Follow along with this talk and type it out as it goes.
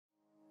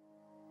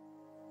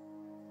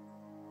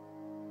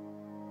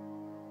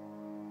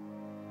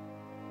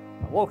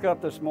Woke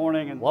up this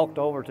morning and walked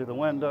over to the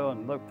window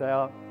and looked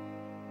out,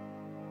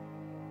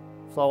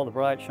 saw the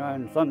bright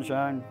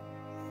sunshine,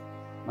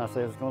 and I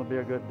said, it's going to be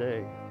a good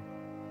day.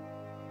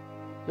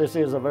 This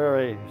is a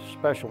very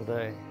special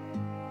day.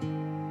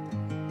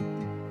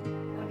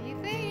 What do you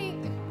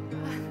think?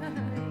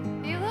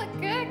 You look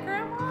good,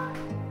 Grandma.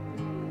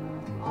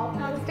 All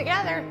comes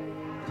together.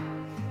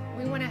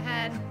 We went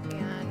ahead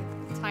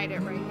and tied it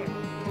right here.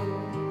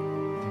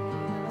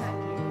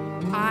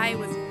 I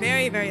was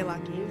very, very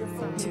lucky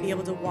to be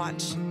able to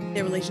watch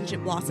their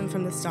relationship blossom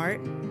from the start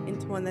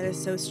into one that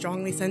is so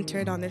strongly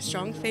centered on their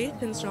strong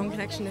faith and strong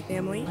connection to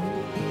family.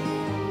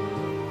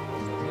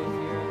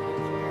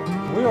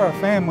 We are a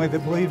family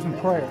that believes in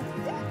prayer.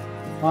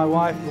 My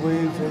wife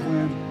believes that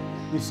when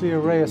you see a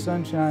ray of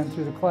sunshine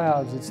through the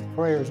clouds, it's the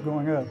prayers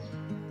going up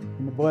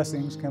and the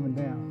blessings coming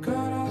down.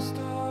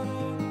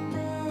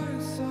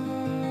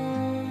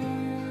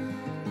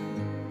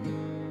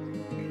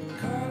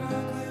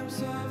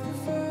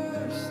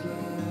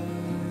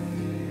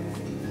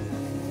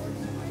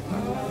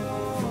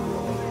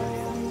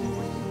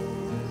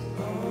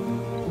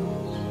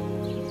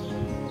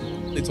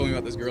 They told me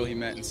about this girl he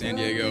met in San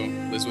Diego.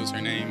 Liz was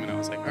her name, and I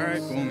was like, all right,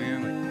 cool,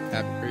 man, like,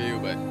 happy for you.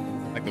 But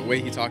like the way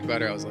he talked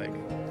about her, I was like,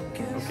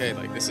 okay,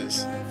 like this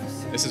is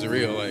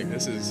real. Like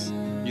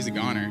he's a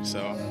goner.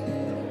 So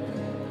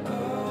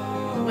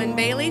when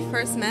Bailey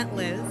first met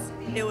Liz,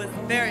 it was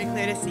very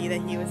clear to see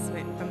that he was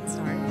smitten from the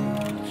start.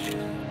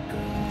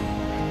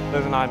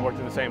 Liz and I worked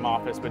in the same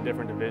office, but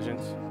different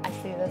divisions. I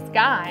see this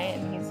guy,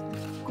 and he's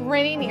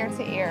grinning ear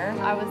to ear.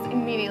 I was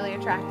immediately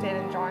attracted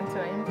and drawn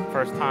to him.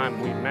 First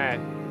time we met,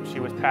 she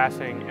was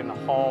passing in the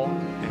hall,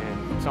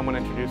 and someone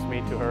introduced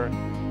me to her.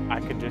 I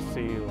could just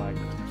see, like,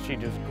 she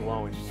just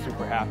glowing, she's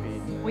super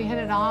happy. We hit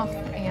it off,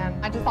 and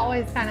I just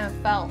always kind of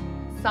felt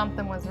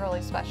something was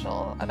really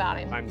special about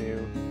him. I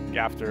knew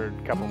after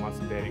a couple months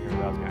of dating her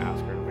that I was going to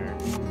ask her to marry.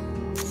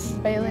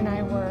 Bailey and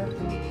I were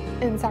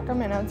in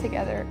Sacramento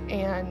together,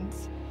 and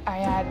I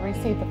had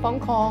received a phone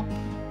call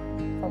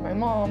from my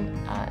mom.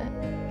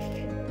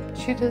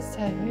 She just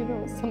said, you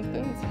know,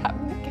 something's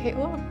happened to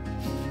Caleb.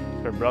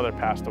 Her brother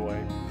passed away,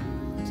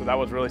 so that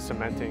was really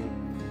cementing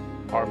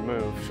our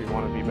move. She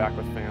wanted to be back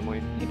with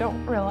family. You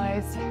don't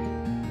realize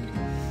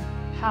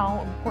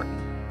how important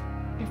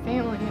your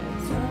family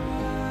is.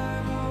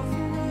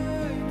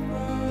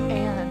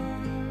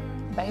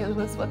 And Bailey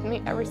was with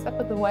me every step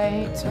of the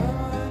way.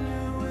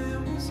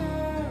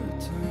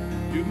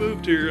 You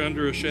moved here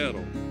under a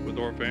shadow with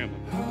our family,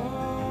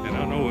 and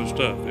I know it was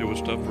tough. It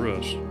was tough for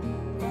us.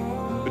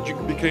 But you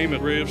became a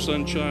ray of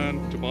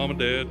sunshine to Mom and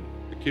Dad,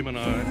 to Kim and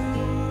I.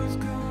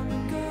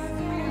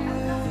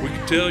 We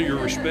can tell your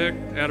respect,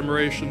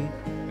 admiration,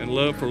 and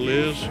love for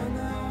Liz,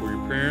 for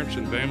your parents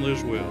and family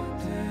as well.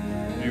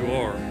 You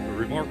are a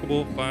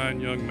remarkable, fine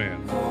young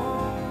man.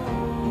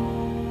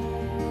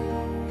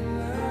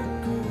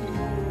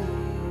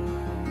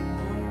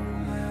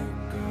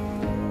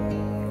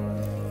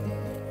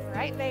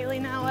 Right, Bailey,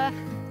 Noah?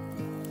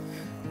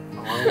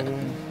 Oh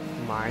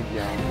my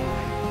God.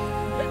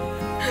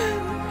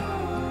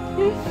 I'm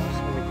just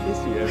gonna kiss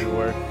you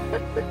everywhere.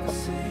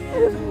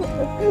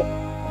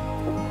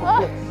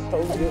 So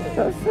good.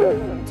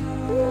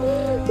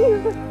 You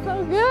look so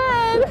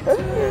good.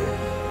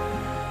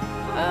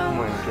 Oh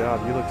my God,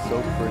 you look so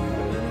pretty,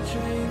 baby.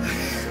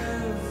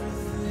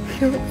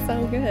 You look so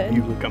good.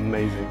 You look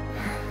amazing.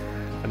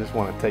 I just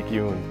want to take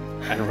you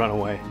and run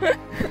away.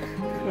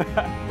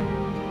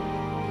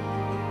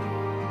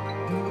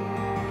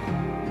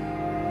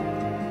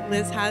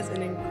 Liz has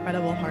an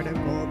incredible heart of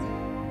gold.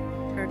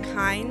 Her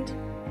kind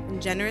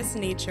and generous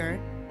nature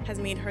has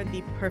made her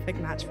the perfect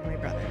match for my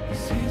brother.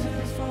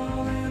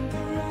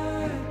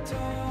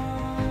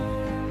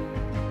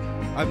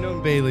 I've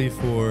known Bailey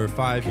for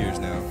 5 years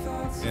now,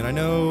 and I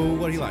know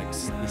what he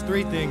likes. There's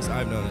 3 things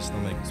I've noticed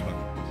that'll make him smile: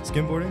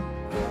 skimboarding,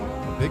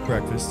 a big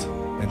breakfast,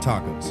 and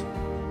tacos.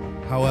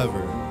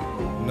 However,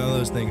 none of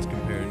those things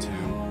compare to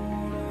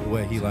the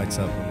way he lights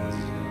up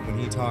when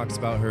he talks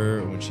about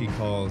her or when she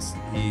calls.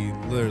 He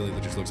literally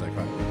just looks like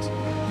fireworks.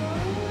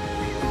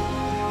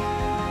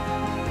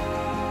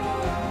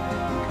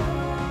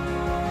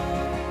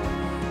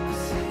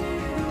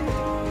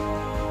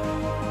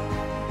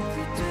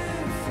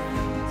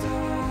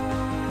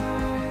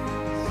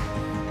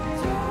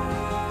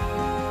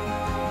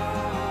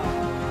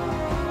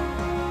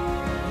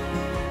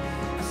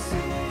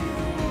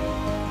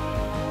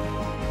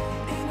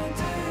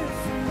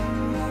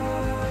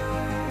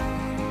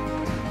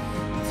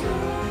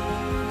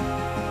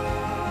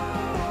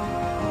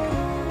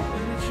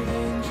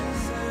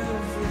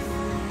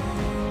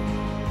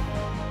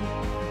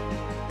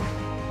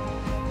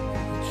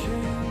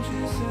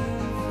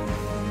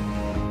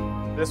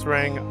 This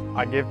ring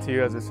I give to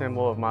you as a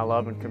symbol of my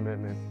love and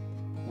commitment.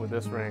 With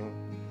this ring,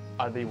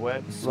 I thee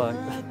wed. Right.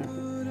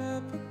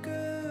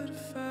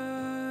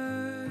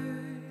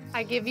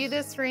 I give you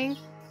this ring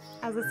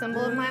as a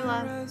symbol of my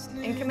love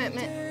and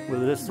commitment.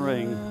 With this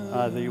ring,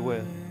 I thee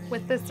wed.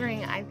 With this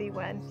ring, I thee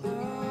wed.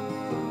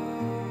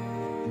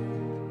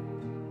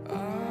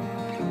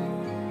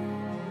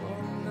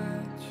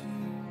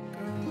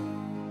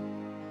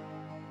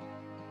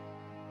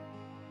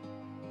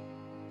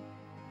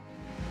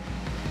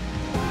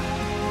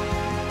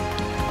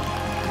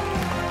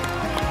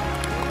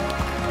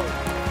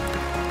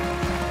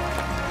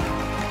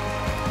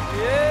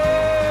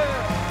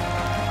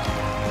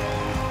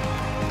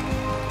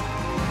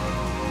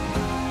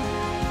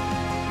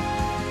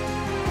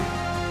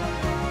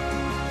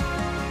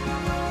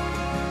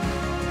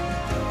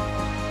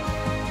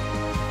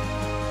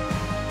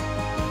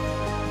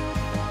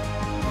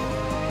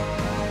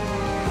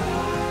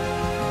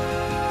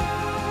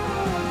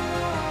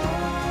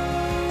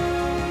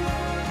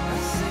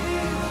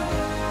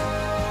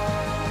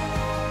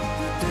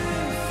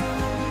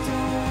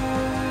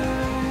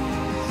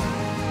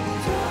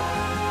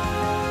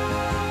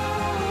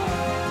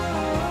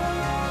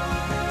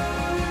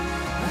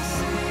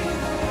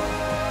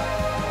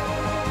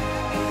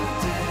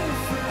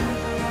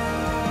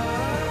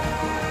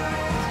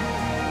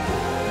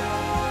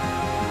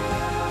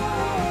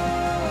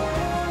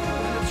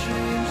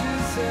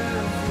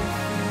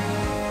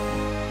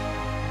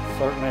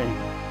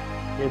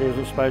 certainly it is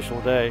a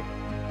special day.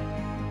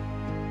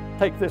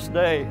 Take this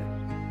day,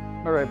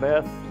 Mary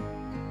Beth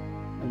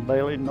and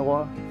Bailey,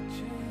 Noah.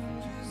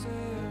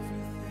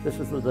 This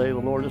is the day the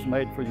Lord has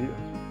made for you.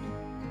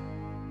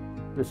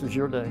 This is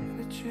your day.